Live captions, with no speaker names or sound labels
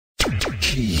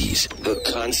Keys, the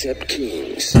Concept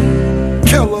Kings.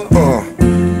 Killer,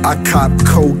 I copped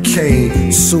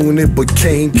cocaine, soon it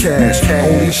became cash.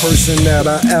 Only person that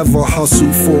I ever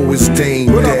hustled for was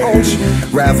Dame Dash.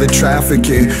 Rather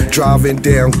trafficking, driving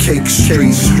down Cake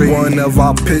Street. One of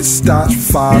our pit stops,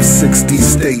 560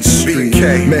 State Street.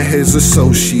 Met his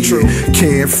associate,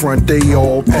 can't front, they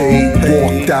all paid.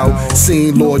 Walked out,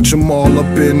 seen Lord Jamal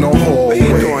up in the hallway.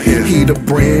 He the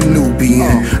brand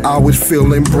Nubian, I was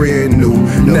feeling brand new.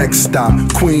 Next stop,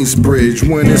 Queensbridge,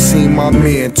 went and seen my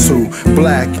man too.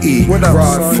 Black E,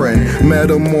 Rod friend, met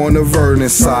him on the Vernon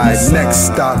side. Next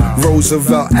stop,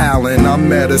 Roosevelt Island, I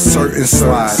met a certain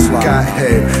slide. Got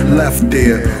head, left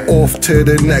there, off to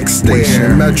the next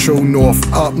station. Metro North,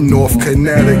 up North,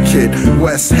 Connecticut,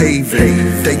 West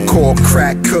Haven. They call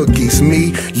crack cookies,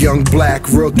 me, young black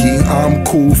rookie. I'm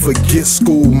cool, forget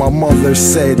school, my mother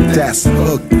said that's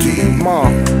hooky.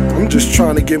 Mom, I'm just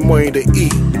trying to get money to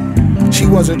eat. She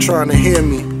wasn't trying to hear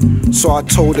me, so I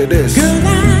told her this. Girl,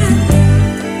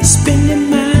 I'm spending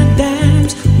my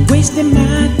dimes, wasting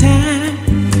my time,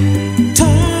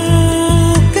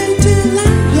 talking till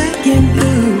I'm black and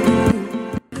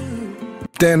blue.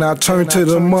 Then I turned to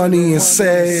the money and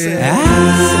said, I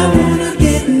wanna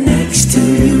get next to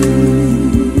you.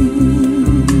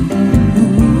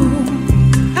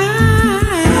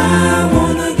 I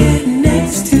wanna get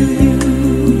next to you.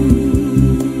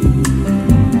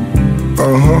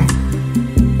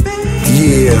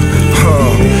 Yeah,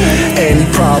 any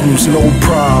problems, no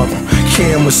problem.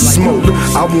 Camera smoke,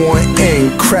 I want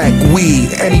aim, crack,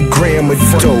 weed, any gram of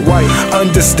dope.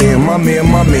 Understand, my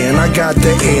man, I got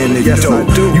the antidote.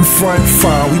 You front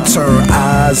fine, we turn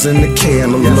eyes into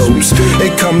cantaloupes.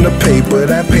 It come to paper,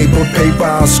 that paper,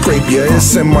 I'll scrape ya.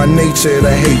 It's in my nature to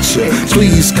hate ya.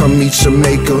 Please come meet your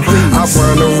maker. I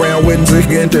run around with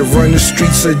niggas that run the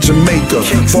streets of Jamaica.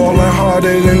 Falling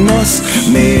harder than us,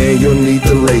 man, you'll need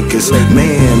the Lakers.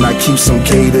 Man, I keep some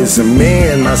caters, and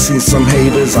man, I see some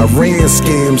haters. I ran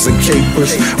scams and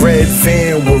capers, red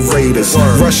van with raiders,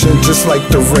 rushing just like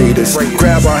the Raiders.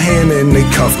 Grab our hand and they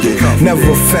cuffed it.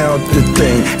 Never found the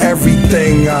thing,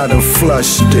 everything I done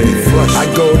flushed it.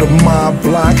 I go to my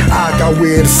block, I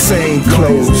wear the same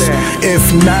clothes.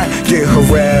 If not, get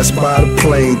harassed by the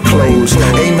plain clothes.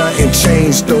 Ain't nothing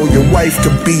changed though, your wife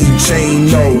could be Jane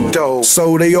No.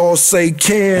 So they all say,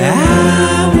 Ken,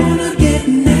 I wanna get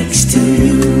next to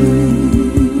you.